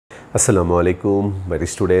আসসালামু আলাইকুম my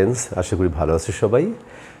students, আশা করি ভালো আছে সবাই।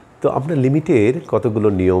 তো আমরা লিমিটের কতগুলো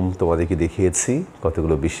নিয়ম তোমাদেরকে দেখিয়েছি,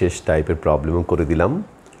 কতগুলো বিশেষ টাইপের প্রবলেমও করে দিলাম।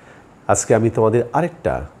 আজকে আমি তোমাদের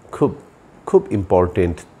আরেকটা খুব খুব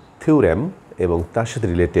ইম্পর্টেন্ট থিওরেম এবং তার সাথে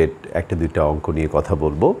রিলেটেড একটা দুইটা অঙ্ক নিয়ে কথা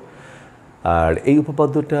বলবো। আর এই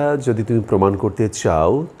উপপাদ্যটা যদি তুমি প্রমাণ করতে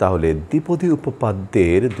চাও তাহলে দ্বিপদী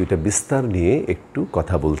উপপাদ্যের দুইটা বিস্তার নিয়ে একটু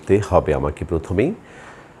কথা বলতে হবে আমাকে প্রথমেই।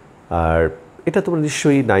 আর এটা তোমরা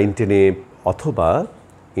নিশ্চয়ই 9-10-এ অথবা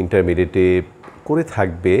ইন্টারমিডিয়েটে করে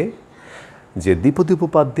থাকবে যে দ্বিপদী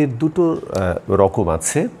উপপাদ্যের দুটো রকম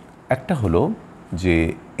আছে। একটা হলো যে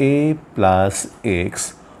a plus x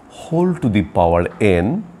whole to the power n,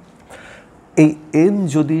 এই n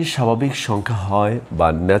যদি স্বাভাবিক সংখ্যা হয় বা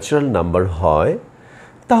ন্যাচারাল নাম্বার হয়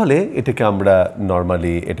তাহলে এটাকে আমরা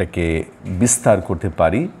নর্মালি এটাকে বিস্তার করতে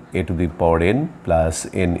পারি a to the power n plus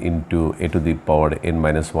n into a to the power n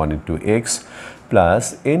minus one into x plus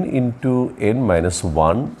n into n minus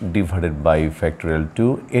one divided by factorial two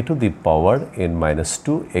a to the power n minus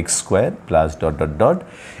two x square plus dot dot dot,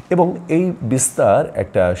 এবং এই বিস্তার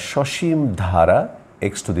একটা সসীম ধারা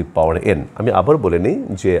x to the power n। আমি আবার বলে নিই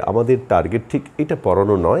যে আমাদের টার্গেট ঠিক এটা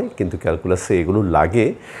পড়ানো নয়, কিন্তু ক্যালকুলাসে এগুলো লাগে,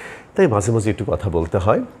 তাই মাঝে মাঝে একটু কথা বলতে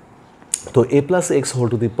হয়। তো a plus x whole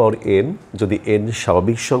to the power n যদি n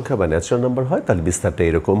স্বাভাবিক সংখ্যা বা ন্যাচারাল নাম্বার হয় তাহলে বিস্তারটা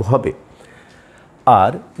এরকম হবে।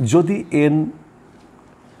 আর যদি n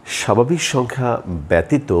স্বাভাবিক সংখ্যা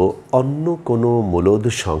ব্যতীত অন্য কোনো মূলদ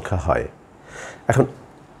সংখ্যা হয়, এখন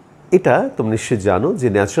এটা তোমরা নিশ্চয়ই জানো যে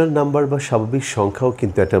ন্যাচারাল নাম্বার বা স্বাভাবিক সংখ্যাও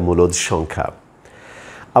কিন্তু একটা মূলদ সংখ্যা,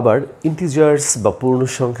 আবার ইন্টিজার্স বা পূর্ণ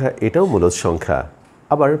সংখ্যা এটাও মূলদ সংখ্যা,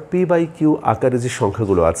 আবার p/q আকারে যে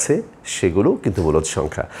সংখ্যাগুলো আছে সেগুলো কিন্তু মূলদ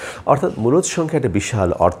সংখ্যা। অর্থাৎ মূলদ সংখ্যা একটা বিশাল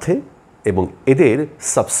অর্থে, এবং এদের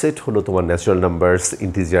সাবসেট হলো তোমার ন্যাচারাল নাম্বারস,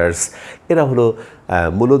 ইন্টিজার্স, এরা হলো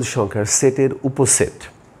মূলদ সংখ্যার সেটের উপসেট।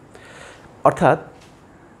 অর্থাৎ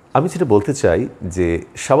আমি যেটা বলতে চাই যে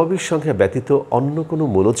স্বাভাবিক সংখ্যা ব্যতীত অন্য কোনো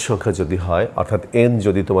মূলদ সংখ্যা যদি হয়, অর্থাৎ n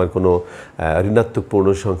যদি তোমার কোনো ঋণাত্মক পূর্ণ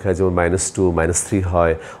সংখ্যা যেমন -2, -3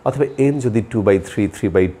 হয়, অথবা n যদি 2/3,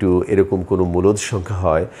 3/2 এরকম কোনো মূলদ সংখ্যা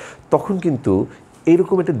হয়, তখন কিন্তু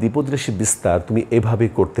এরকম একটা দ্বিপদ রাশি বিস্তার তুমি এভাবে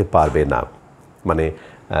করতে পারবে না। মানে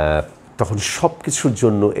তখন সব কিছুর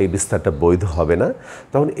জন্য এই বিস্তারটা বৈধ হবে না।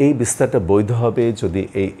 তখন এই বিস্তারটা বৈধ হবে যদি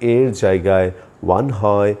এই এর জায়গায় 1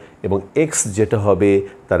 হয় এবং x যেটা হবে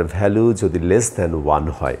তার ভ্যালু যদি লেস দ্যান 1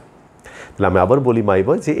 হয়। তাহলে আমি আবার বলি মাই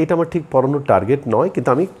বয় যে এটা আমার ঠিক পড়ানোর টার্গেট নয়, কিন্তু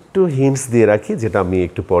আমি একটু হিন্টস দিয়ে রাখি যেটা আমি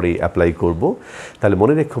একটু পরেই অ্যাপ্লাই করব। তাহলে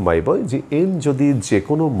মনে রেখো মাই বয় যে n যদি যে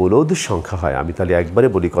কোনো মূলদ সংখ্যা হয়, আমি তাহলে একবারে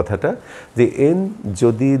বলি কথাটা যে n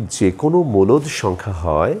যদি যে কোনো মূলদ সংখ্যা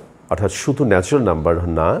হয়, অর্থাৎ শুধু ন্যাচারাল নাম্বার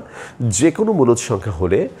না, যে কোনো মূলদ সংখ্যা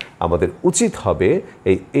হলে আমাদের উচিত হবে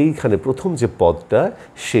এইখানে প্রথম যে পদটা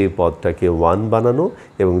সেই পদটাকে 1 বানানো,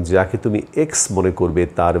 এবং যাকে তুমি x মনে করবে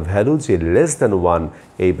তার ভ্যালু যে লেস দ্যান 1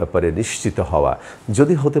 এই ব্যাপারে নিশ্চিত হওয়া।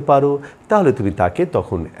 যদি হতে পারো তাহলে তুমি তাকে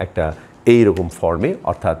তখন একটা এইরকম ফর্মে,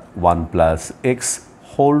 অর্থাৎ 1 plus x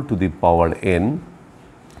whole to the power n,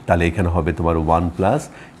 তাহলে এখানে হবে তোমার 1 plus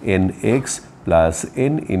N x plus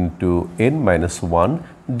n into n minus one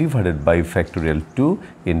divided by factorial 2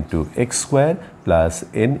 into x square plus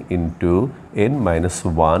n into n minus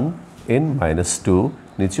one n minus two,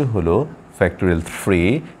 নিচে হলো factorial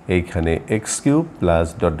 3, এইখানে x cube plus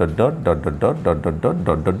dot dot dot dot dot dot dot dot dot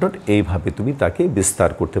dot dot dot, এইভাবে তুমি তাকে বিস্তার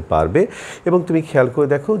করতে পারবে। এবং তুমি খেয়াল করে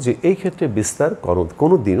দেখো যে এই ক্ষেত্রে বিস্তার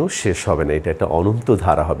কোনো দিনও শেষ হবে না, এটা একটা অনন্ত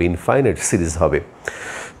ধারা হবে, ইনফাইনাইট সিরিজ হবে।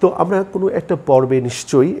 তো আমরা কোনো একটা পর্বে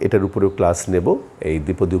নিশ্চয়ই এটার উপরেও ক্লাস নেব, এই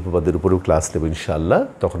দ্বিপদী উপপাদ্যের উপরেও ক্লাস নেব ইনশাআল্লাহ,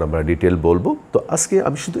 তখন আমরা ডিটেল বলবো। তো আজকে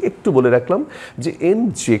আমি শুধু একটু বলে রাখলাম যে n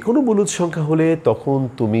যে কোনো মূলদ সংখ্যা হলে তখন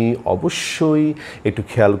তুমি অবশ্যই একটু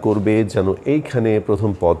খেয়াল করবে যেন এইখানে প্রথম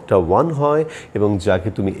পদটা 1 হয়, এবং যাকে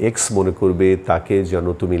তুমি x মনে করবে তাকে যেন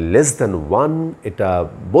তুমি লেস দ্যান 1 এটা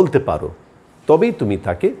বলতে পারো, তবেই তুমি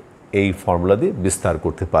তাকে এই ফর্মুলা দিয়ে বিস্তার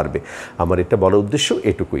করতে পারবে। আমার এটা বলার উদ্দেশ্য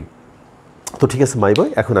এটুকুই। তো ঠিক আছে মাই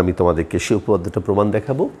বয়, এখন আমি তোমাদেরকে সেই উপপাদ্যটা প্রমাণ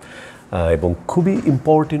দেখাবো, এবং খুবই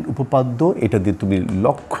ইম্পর্টেন্ট উপপাদ্য। এটা দিয়ে তুমি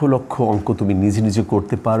লক্ষ লক্ষ অঙ্ক তুমি নিজে নিজে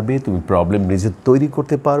করতে পারবে, তুমি প্রবলেম নিজে তৈরি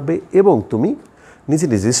করতে পারবে, এবং তুমি নিজে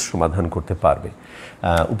নিজে সমাধান করতে পারবে।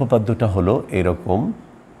 উপপাদ্যটা হলো এরকম: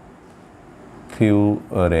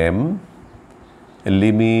 theorem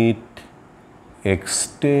limit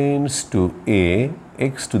x tends to a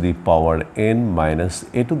x to the power n minus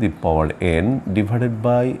a to the power n divided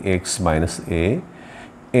by x minus a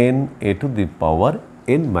n a to the power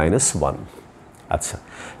n minus 1। আচ্ছা,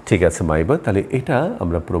 ঠিক আছে মাইবা, তাহলে এটা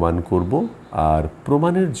আমরা প্রমাণ করব। আর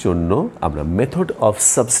প্রমাণের জন্য আমরা মেথড অফ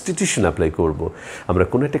সাবস্টিটিউশন অ্যাপ্লাই করব। আমরা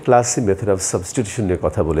কোনো একটা ক্লাসে মেথড অফ সাবস্টিটিউশন নিয়ে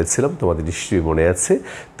কথা বলেছিলাম, তোমাদের নিশ্চয়ই মনে আছে।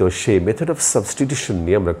 তো সেই মেথড অফ সাবস্টিটিউশন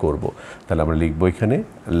নিয়ে আমরা করব। তাহলে আমরা লিখব এখানে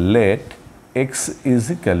let x is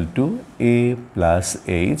equal to A plus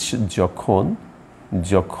H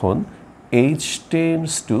যখন এইচ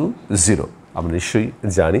টেন্ডস টু 0। আমরা নিশ্চয়ই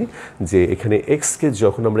জানি যে এখানে এক্সকে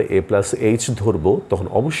যখন আমরা এ প্লাস এইচ ধরবো তখন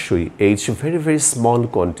অবশ্যই H very very small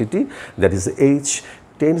quantity, that is H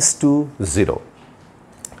tends to 0।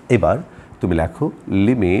 এবার তুমি লেখো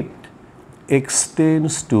limit x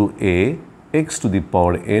tends to A x to the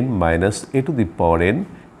power N minus A to the power N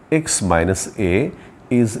x minus A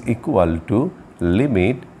is equal to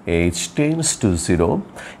limit H tends to 0।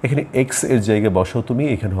 এখানে x এর জায়গায় বসাও তুমি,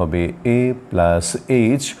 এখানে হবে এ plus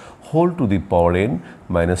H whole to the power N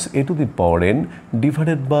minus A to the power N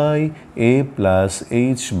divided by A plus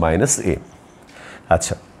H minus এ।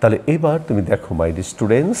 আচ্ছা, তাহলে এবার তুমি দেখো my dear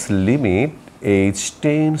students, limit H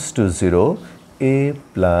tends to 0 A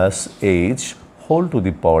plus H whole to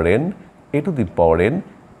the power N A to the power N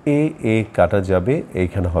A কাটা যাবে,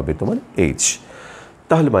 এইখানে হবে তোমার এইচ।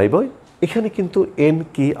 তাহলে মাই বয় এখানে কিন্তু এন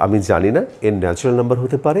কি আমি জানি না, এন ন্যাচারাল নাম্বার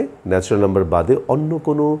হতে পারে, ন্যাচারাল নাম্বার বাদে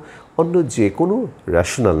অন্য যে কোনো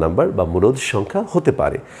রেশনাল নাম্বার বা মূলদ সংখ্যা হতে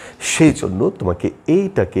পারে। সেই জন্য তোমাকে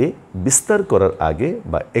এইটাকে বিস্তার করার আগে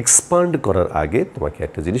বা এক্সপান্ড করার আগে তোমাকে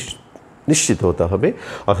একটা জিনিস নিশ্চিত হতে হবে,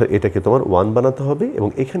 অর্থাৎ এটাকে তোমার 1 বানাতে হবে এবং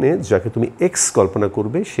এখানে যাকে তুমি এক্স কল্পনা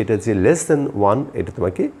করবে সেটা যে লেস দ্যান 1 এটা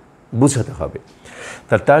তোমাকে বুঝাতে হবে।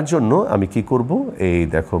 তার জন্য আমি কি করব, এই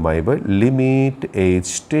দেখো মাই বয় লিমিট এইচ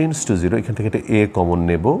টেন্ডস টু 0, এখান থেকে একটা এ কমন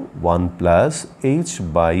নেব, 1 plus H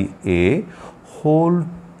by A whole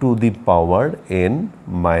to the power N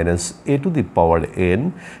minus A to the power N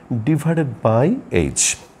divided by H.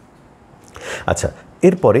 আচ্ছা,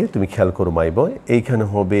 এরপরে তুমি খেয়াল করো মাই বয়, এইখানে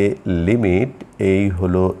হবে লিমিট এই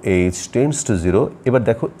হলো এইচ টেন্ডস টু 0। এবার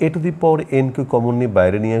দেখো এ to the power NK common নিয়ে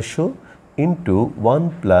বাইরে নিয়ে আসো, into 1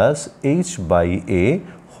 plus H by A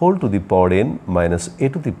whole to the power N minus A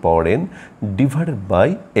to the power N divided by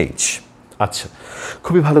H. আচ্ছা,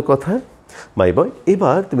 খুবই ভালো কথা মাই বয়।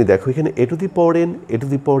 এবার তুমি দেখো এখানে এ to the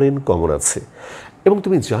power N common আছে এবং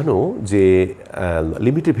তুমি জানো যে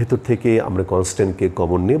লিমিটের ভেতর থেকে আমরা কনস্ট্যান্টকে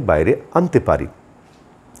কমন নিয়ে বাইরে আনতে পারি।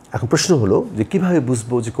 এখন প্রশ্ন হলো যে কীভাবে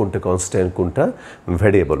বুঝবো যে কোনটা কনস্ট্যান্ট কোনটা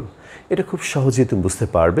ভ্যারিয়েবল। এটা খুব সহজেই তুমি বুঝতে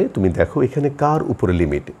পারবে। তুমি দেখো এখানে কার উপরে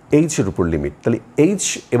লিমিট, এইচ এর উপর লিমিট, তাহলে এইচ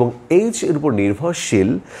এবং এইচ এর উপর নির্ভরশীল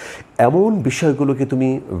এমন বিষয়গুলোকে তুমি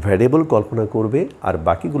ভ্যারিয়েবল কল্পনা করবে আর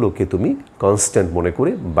বাকিগুলোকে তুমি কনস্ট্যান্ট মনে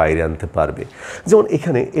করে বাইরে আনতে পারবে। যেমন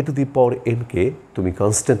এখানে এ টু দি পাওয়ার এনকে তুমি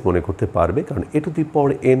কনস্ট্যান্ট মনে করতে পারবে কারণ এ টু দি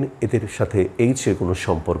পাওয়ার এন এদের সাথে এইচ এর কোনো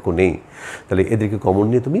সম্পর্ক নেই, তাহলে এদেরকে কমন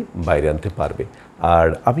নিয়ে তুমি বাইরে আনতে পারবে। আর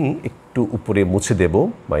আমি একটু উপরে মুছে দেব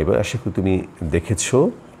মাই বয়, আশা করি তুমি দেখেছো।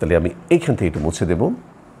 তাহলে আমি এইখান থেকে একটু মুছে দেব,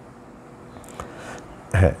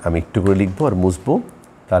 হ্যাঁ আমি একটু করে লিখবো আর মুছবো।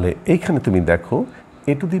 তাহলে এইখানে তুমি দেখো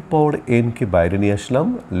এ টু দি পাওয়ার এনকে বাইরে নিয়ে আসলাম,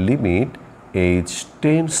 limit H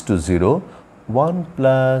tends to 0 1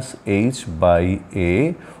 plus H by A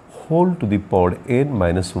whole to the power N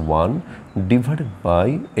minus 1 divided by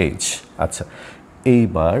H. আচ্ছা,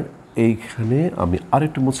 এইবার এইখানে আমি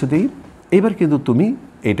আরেকটু মুছে দিই। এবার কিন্তু তুমি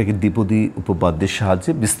এটাকে দ্বিপদী উপপাদ্যের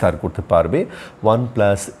সাহায্যে বিস্তার করতে পারবে, 1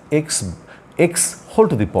 plus x whole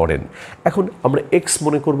to the power N. এখন আমরা এক্স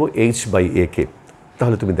মনে করব এইচ বাই এ কে।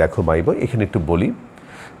 তাহলে তুমি দেখো মাই বয়, এখানে একটু বলি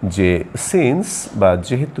যে সিন্স বা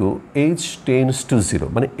যেহেতু এইচ টেন্ডস টু 0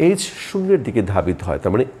 মানে এইচ শূন্যের দিকে ধাবিত হয়,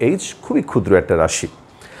 তার মানে এইচ খুবই ক্ষুদ্র একটা রাশি,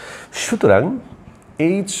 সুতরাং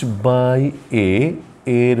এইচ বাই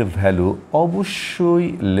এর ভ্যালু অবশ্যই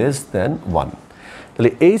লেস দ্যান 1।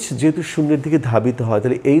 তাহলে এইচ যেহেতু শূন্যের দিকে ধাবিত হয়,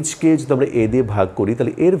 তাহলে এইচকে যদি আমরা এ দিয়ে ভাগ করি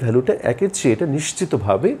তাহলে এর ভ্যালুটা একের চেয়ে এটা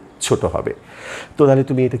নিশ্চিতভাবে ছোট হবে। তো তাহলে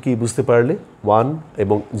তুমি এটা কি বুঝতে পারলে, 1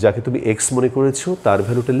 এবং যাকে তুমি এক্স মনে করেছো তার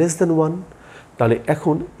ভ্যালুটা লেস দ্যান 1। তাহলে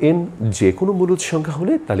এখন এন যে কোনো মূলদ সংখ্যা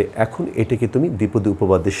হলে তাহলে এখন এটাকে তুমি দ্বিপদী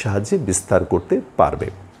উপপাদ্যের সাহায্যে বিস্তার করতে পারবে।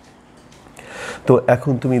 তো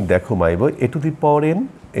এখন তুমি দেখো মাই বয়, এ টু দি পাওয়ার এন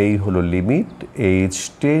এই হলো লিমিট এইচ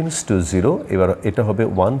টেন্ডস টু 0, এবার এটা হবে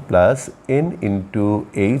 1 plus N into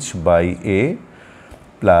H by A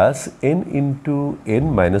plus N into N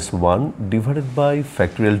minus 1 divided by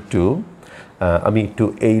factorial 2। আমি একটু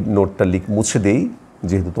এই নোটটা মুছে দিই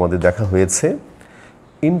যেহেতু তোমাদের দেখা হয়েছে,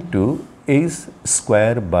 into H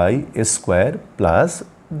square by A square plus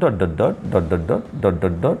dot dot dot dot dot dot dot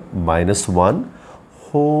dot dot minus 1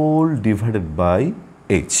 whole divided by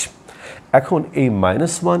H. এখন এই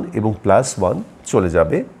 -1 এবং +1 চলে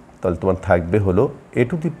যাবে, তাহলে তোমার থাকবে হলো এ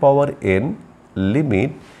to the power N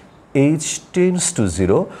limit h tends to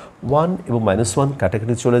 0, 1 এবং -1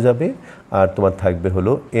 কাটাকাটি চলে যাবে, আর তোমার থাকবে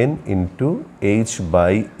হলো n into H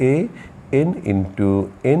by A n into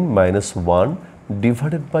n-1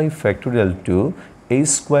 divided by factorial two a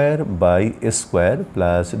square by a square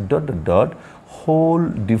plus dot dot dot whole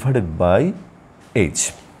divided by H.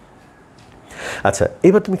 আচ্ছা,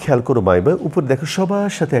 এবার তুমি খেয়াল করো মাইবা, উপরে দেখো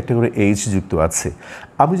সবার সাথে একটা করে এইচ যুক্ত আছে।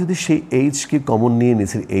 আমি যদি সেই এইচকে কমন নিয়ে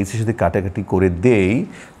নিচের এইচের সাথে কাটাকাটি করে দেই,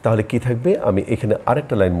 তাহলে কি থাকবে? আমি এখানে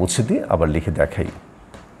আরেকটা লাইন মুছে দিয়ে আবার লিখে দেখাই।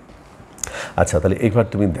 আচ্ছা, তাহলে এবার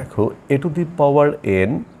তুমি দেখো a to the power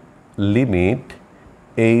n limit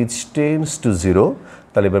h tends to 0,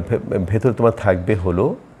 তাহলে এবার ভেতরে তোমার থাকবে হলো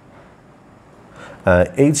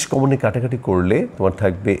এইচ কমনে কাটাকাটি করলে তোমার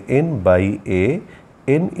থাকবে n by a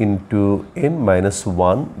n into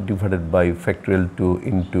n-1 divided by factorial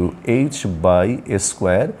 2 into H by A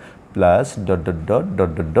square plus dot dot dot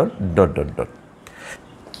dot dot dot dot dot dot.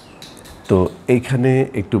 তো এইখানে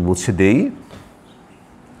একটু মুছে দেই,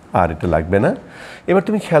 আর এটা লাগবে না। এবার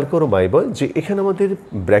তুমি খেয়াল করো মাইবা যে এখানে আমাদের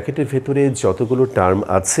ব্র্যাকেটের ভেতরে যতগুলো টার্ম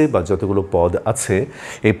আছে বা যতগুলো পদ আছে,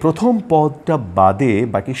 এই প্রথম পদটা বাদে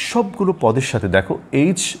বাকি সবগুলো পদের সাথে দেখো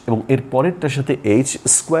এইচ এবং এর পরেরটার সাথে এইচ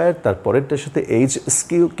স্কোয়ার, তার পরেরটার সাথে এইচ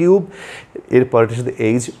কিউব, এর পরেরটার সাথে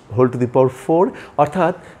এইচ হোল টু দি পাওয়ার 4,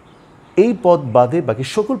 অর্থাৎ এই পদ বাদে বাকি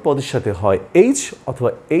সকল পদের সাথে হয় এইচ অথবা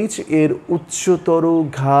এইচ এর উচ্চতর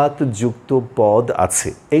ঘাত যুক্ত পদ আছে,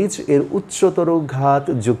 এইচ এর উচ্চতর ঘাত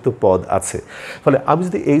যুক্ত পদ আছে। ফলে আমি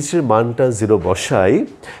যদি এইচ এর মানটা 0 বসাই,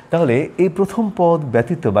 তাহলে এই প্রথম পদ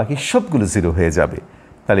ব্যতীত বাকি সবগুলো 0 হয়ে যাবে।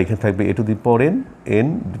 তাহলে এখানে থাকবে a to the power n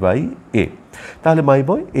by a। তাহলে মাই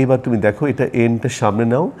বয়, এবার তুমি দেখো এটা nটা সামনে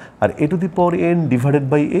নাও, আর a to the power n divided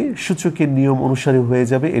by a সূচকের নিয়ম অনুসারে হয়ে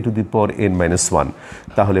যাবে a to the power n-1।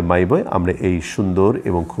 তাহলে মাই বয়, আমরা এই সুন্দর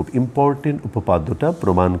এবং খুব ইম্পর্টেন্ট উপপাদ্যটা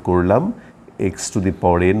প্রমাণ করলাম, x to the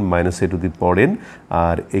power n minus a to the power n,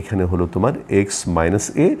 আর এখানে হলো তোমার x মাইনাস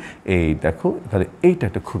a। এই দেখো, তাহলে এইটা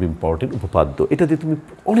একটা খুব ইম্পর্টেন্ট উপপাদ্য, এটা দিয়ে তুমি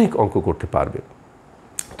অনেক অঙ্ক করতে পারবে।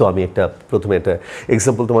 তো আমি প্রথমে একটা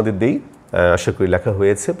এক্সাম্পল তোমাদের দিই, আশা করি লেখা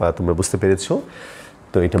হয়েছে বা তোমরা বুঝতে পেরেছো।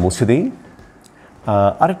 তো এটা মুছে দিই।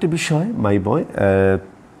 আরেকটা বিষয় মাই বয়,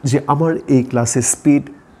 যে আমার এই ক্লাসের স্পিড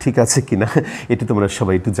ঠিক আছে কি না এটি তোমরা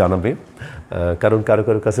সবাই একটু জানাবে, কারণ কারো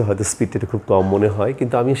কারো কাছে হয়তো স্পিডটা খুব কম মনে হয়,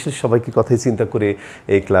 কিন্তু আমি আসলে সবাইকে কথাই চিন্তা করে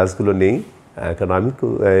এই ক্লাসগুলো নেই, কারণ আমি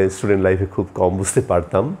স্টুডেন্ট লাইফে খুব কম বুঝতে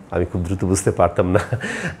পারতাম, আমি খুব দ্রুত বুঝতে পারতাম না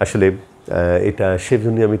আসলে। এটা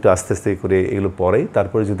সেজন্যই আমি একটু আস্তে আস্তে করে এগুলো পড়াই,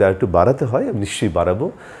 তারপরে যদি আর একটু বাড়াতে হয় আমি নিশ্চয়ই বাড়াবো,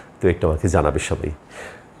 তো একটু আমাকে জানাবে সবাই।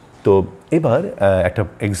 তো এবার একটা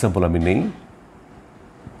এক্সাম্পল আমি নেই,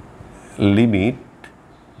 limit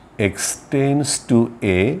x tends to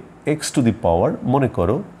A x to the পাওয়ার মনে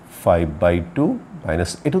করো 5/2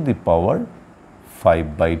 মাইনাস এ টু দি পাওয়ার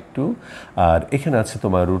 5/2, আর এখানে আছে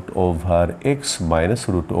তোমার root over x minus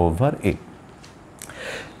root over a.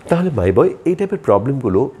 তাহলে মাই বয়, এই টাইপের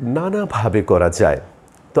প্রবলেমগুলো নানাভাবে করা যায়।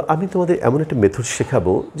 তো আমি তোমাদের এমন একটা মেথড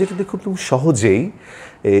শেখাবো যেটাতে খুব সহজেই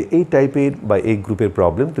এই টাইপের বা এই গ্রুপের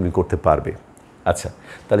প্রবলেম তুমি করতে পারবে। আচ্ছা,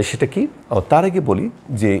 তাহলে সেটা কি? তার আগে বলি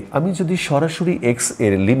যে আমি যদি সরাসরি এক্স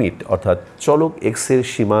এর লিমিট অর্থাৎ চলক এক্স এর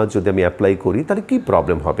সীমা যদি আমি অ্যাপ্লাই করি, তাহলে কি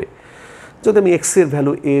প্রবলেম হবে? যদি আমি এক্স এর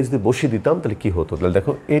ভ্যালু এ যদি বসিয়ে দিতাম, তাহলে কি হতো? তাহলে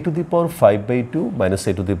দেখো এ to the power 5/2 minus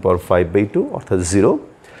A to the পাওয়ার 5/2 অর্থাৎ 0।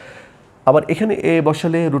 আবার এখানে এ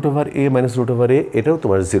বসালে root over a minus root over a, এটাও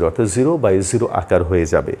তোমার 0, অর্থাৎ 0/0 আকার হয়ে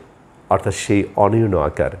যাবে, অর্থাৎ সেই অনির্ণ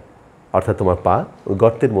আকার, অর্থাৎ তোমার পা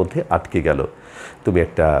গর্তের মধ্যে আটকে গেল, তুমি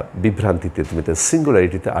একটা বিভ্রান্তিতে, তুমি একটা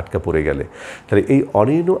সিঙ্গুলারিটিতে আটকা পড়ে গেলে। তাহলে এই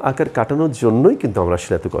অনির্ণ আকার কাটানোর জন্যই কিন্তু আমরা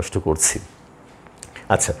আসলে এত কষ্ট করছি।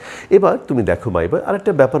 আচ্ছা, এবার তুমি দেখো মাইবা,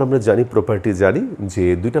 আরেকটা ব্যাপার আমরা জানি, প্রপার্টি জানি যে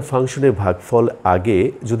দুইটা ফাংশনের ভাগফল আগে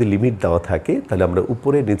যদি লিমিট দেওয়া থাকে, তাহলে আমরা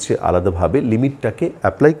উপরে নিচে আলাদাভাবে লিমিটটাকে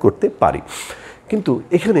অ্যাপ্লাই করতে পারি, কিন্তু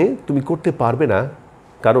এখানে তুমি করতে পারবে না,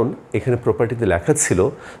 কারণ এখানে প্রপার্টিতে লেখা ছিল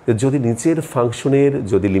যে যদি নিচের ফাংশনের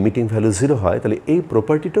যদি লিমিটিং ভ্যালু 0 হয়, তাহলে এই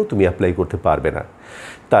প্রপার্টিটাও তুমি অ্যাপ্লাই করতে পারবে না।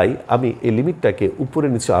 তাই আমি এই লিমিটটাকে উপরে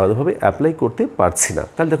নিচে আলাদাভাবে অ্যাপ্লাই করতে পারছি না।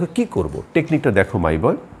 তাহলে দেখো কি করব, টেকনিকটা দেখো মাই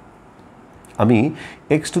বয়। আমি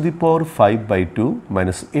x to the power 5/2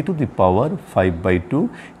 minus A to the পাওয়ার 5/2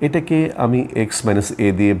 এটাকে আমি এক্স মাইনাস এ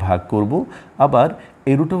দিয়ে ভাগ করব। আবার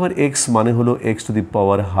এই রুট ওভার এক্স মানে হলো x to the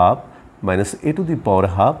power half minus A to the power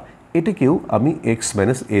half, এটাকেও আমি এক্স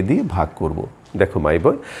মাইনাস এ দিয়ে ভাগ করব। দেখো মাই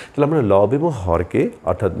বয়, তাহলে আমরা লব এবং হরকে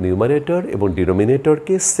অর্থাৎ নিউমারেটর এবং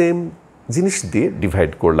ডিনোমিনেটরকে সেম জিনিস দিয়ে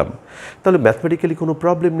ডিভাইড করলাম। তাহলে ম্যাথমেটিক্যালি কোনো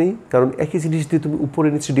প্রবলেম নেই, কারণ একই জিনিস দিয়ে তুমি উপরে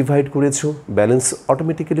নিচে ডিভাইড করেছো, ব্যালেন্স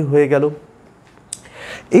অটোমেটিক্যালি হয়ে গেল।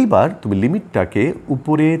 এইবার তুমি লিমিটটাকে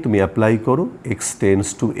উপরে তুমি অ্যাপ্লাই করো এক্স টেন্স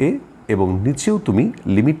টু এ, এবং নিচেও তুমি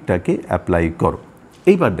লিমিটটাকে অ্যাপ্লাই করো।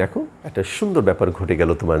 এইবার দেখো একটা সুন্দর ব্যাপার ঘটে গেল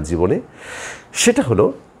তোমার জীবনে, সেটা হলো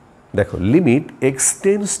দেখো limit x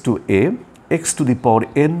tends to A x to the power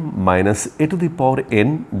N minus A to the power N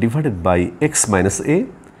divided by x minus এ।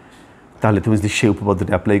 তাহলে তুমি যদি সেই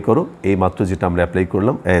উপপাদ্যটা অ্যাপ্লাই করো, এই মাত্র যেটা আমরা অ্যাপ্লাই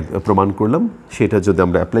করলাম প্রমাণ করলাম, সেটা যদি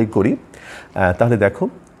আমরা অ্যাপ্লাই করি তাহলে দেখো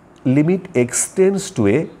limit x tends to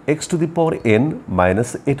A x to the power N minus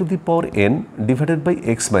A to the power N divided by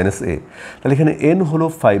x minus এ। তাহলে এখানে এন হলো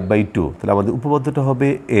 5/2, তাহলে আমাদের উপপাদ্যটা হবে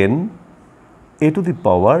N A to the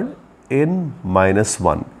power N minus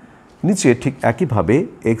 1। নিচে ঠিক একইভাবে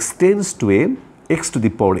x tends to A x to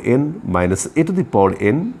the power N minus A to the power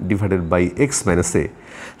N divided by x minus এ।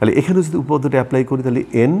 তাহলে এখানে যদি উপপাদ্যটা অ্যাপ্লাই করি তাহলে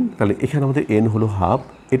এন, তাহলে এখানে আমাদের এন হলো half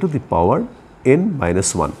A to the power N minus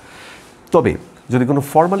 1। তবে যদি কোনো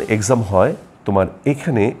ফর্মাল এক্সাম হয় তোমার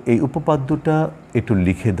এখানে এই উপপাদ্যটা একটু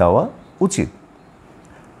লিখে দেওয়া উচিত।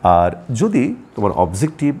 আর যদি তোমার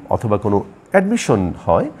অবজেক্টিভ অথবা কোনো অ্যাডমিশন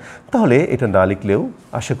হয় তাহলে এটা না লিখলেও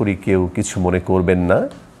আশা করি কেউ কিছু মনে করবেন না।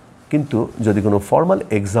 কিন্তু যদি কোনো ফর্মাল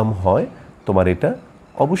এক্সাম হয় তোমার এটা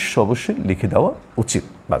অবশ্যই লিখে দেওয়া উচিত।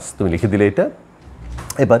 বাস তুমি লিখে দিলে এটা।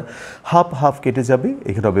 এবার হাফ হাফ কেটে যাবে,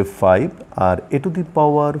 এখানে হবে 5 আর এ to the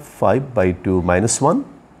power 5/2 minus 1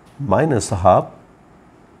 minus half,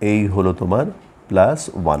 এই হলো তোমার প্লাস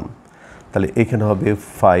 1। তাহলে এখানে হবে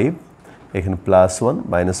 5, এখানে প্লাস 1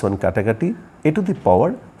 মাইনাস 1 কাটাকাটি, এ টু দি পাওয়ার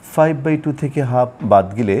 5/2 থেকে হাফ বাদ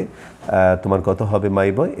গেলে তোমার কত হবে মাই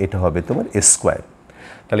বয়, এটা হবে তোমার এ স্কোয়ার।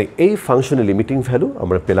 তাহলে এই ফাংশনের লিমিটিং ভ্যালু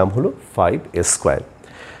আমরা পেলাম হলো 5a²।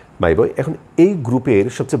 মাই বয়, এখন এই গ্রুপের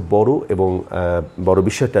সবচেয়ে বড়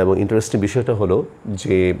বিষয়টা এবং ইন্টারেস্টিং বিষয়টা হলো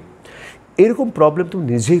যে এরকম প্রবলেম তুমি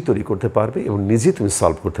নিজেই তৈরি করতে পারবে এবং নিজেই তুমি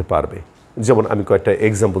সলভ করতে পারবে। যেমন আমি কয়েকটা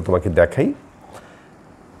এক্সাম্পল তোমাকে দেখাই।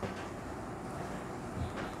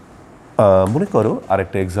 মনে করো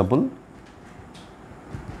আরেকটা example,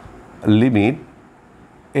 limit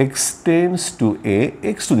x tends to A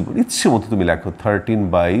x to the পাওয়ার, ইচ্ছে মতো তুমি লেখো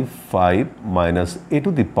 13/5 মাইনাস এ টু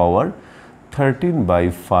দি পাওয়ার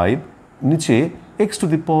 13/5, নিচে x to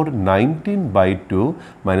the power 19/2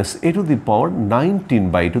 minus A to the পাওয়ার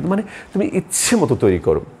 19/2। মানে তুমি ইচ্ছে মতো তৈরি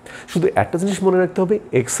করো। শুধু একটা জিনিস মনে রাখতে হবে,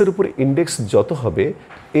 এক্সের উপরে ইন্ডেক্স যত হবে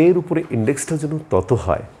এর উপরে ইন্ডেক্সটা যেন তত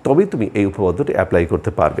হয়, তবেই তুমি এই উপপাদ্যটি অ্যাপ্লাই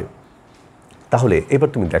করতে পারবে। তাহলে এবার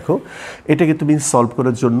তুমি দেখো এটাকে তুমি সলভ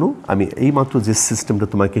করার জন্য আমি এইমাত্র যে সিস্টেমটা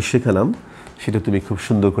তোমাকে শেখালাম সেটা তুমি খুব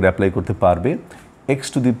সুন্দর করে অ্যাপ্লাই করতে পারবে। X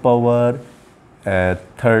to the power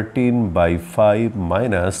 13/5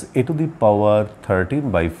 minus A to the power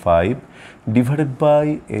 13/5 divided by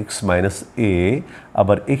x minus এ।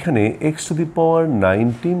 আবার এখানে x to the power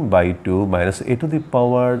 19/2 minus A to the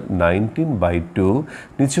পাওয়ার 19/2,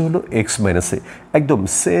 নিচে হলো এক্স মাইনাস এ। একদম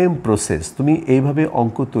সেম প্রসেস, তুমি এইভাবে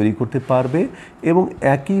অঙ্ক তৈরি করতে পারবে এবং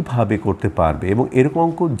একইভাবে করতে পারবে, এবং এরকম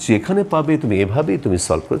অঙ্ক যেখানে পাবে তুমি এভাবেই তুমি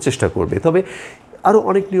সলভ করার চেষ্টা করবে। তবে আরও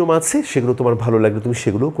অনেক নিয়ম আছে, সেগুলো তোমার ভালো লাগলে তুমি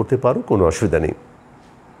সেগুলোও করতে পারো, কোনো অসুবিধা নেই।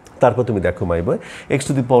 তারপর তুমি দেখো মাই বয়, x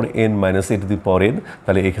to the power N minus A to the power N,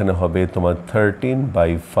 তাহলে এখানে হবে তোমার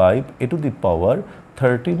 13/5 এ to the power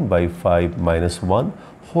 13/5 minus 1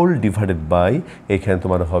 whole divided by, এখানে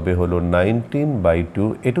তোমার হবে হলো 19/2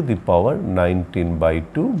 এ টু দি পাওয়ার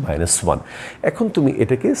 19/2 মাইনাস 1। এখন তুমি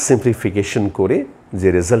এটাকে সিম্পলিফিকেশন করে যে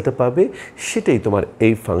রেজাল্টটা পাবে সেটাই তোমার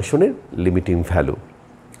এই ফাংশনের লিমিটিং ভ্যালু।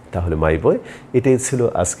 তাহলে মাই বয়, এটাই ছিল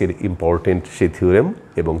আজকের ইম্পর্টেন্ট সেই থিওরেম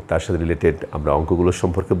এবং তার সাথে রিলেটেড আমরা অঙ্কগুলো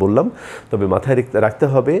সম্পর্কে বললাম। তবে মাথায় রাখতে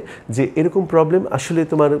হবে যে এরকম প্রবলেম আসলে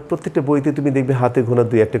তোমার প্রত্যেকটা বইতে তুমি দেখবে হাতে গোনা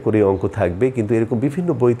 2-1টা করে অঙ্ক থাকবে, কিন্তু এরকম বিভিন্ন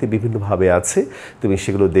বইতে বিভিন্নভাবে আছে, তুমি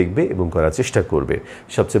সেগুলো দেখবে এবং করার চেষ্টা করবে।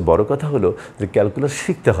 সবচেয়ে বড় কথা হলো যে ক্যালকুলাস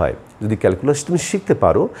শিখতে হয়। যদি ক্যালকুলাস তুমি শিখতে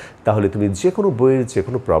পারো তাহলে তুমি যে কোনো বইয়ের যে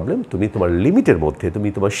কোনো প্রবলেম তুমি তোমার লিমিটের মধ্যে, তুমি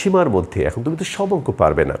তোমার সীমার মধ্যে, এখন তুমি তো সব অঙ্ক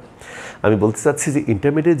পারবে না। আমি বলতে চাচ্ছি যে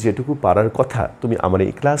ইন্টারমিডিয়েট যেটুকু পারার কথা তুমি আমার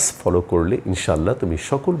এই ক্লাস ফলো করলে ইনশাল্লাহ তুমি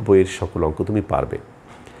সকল বইয়ের সকল অঙ্ক তুমি পারবে।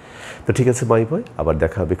 তো ঠিক আছে মাই বয়, আবার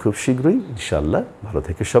দেখা হবে খুব শীঘ্রই ইনশাল্লাহ। ভালো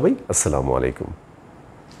থেকে সবাই, আসসালামু আলাইকুম।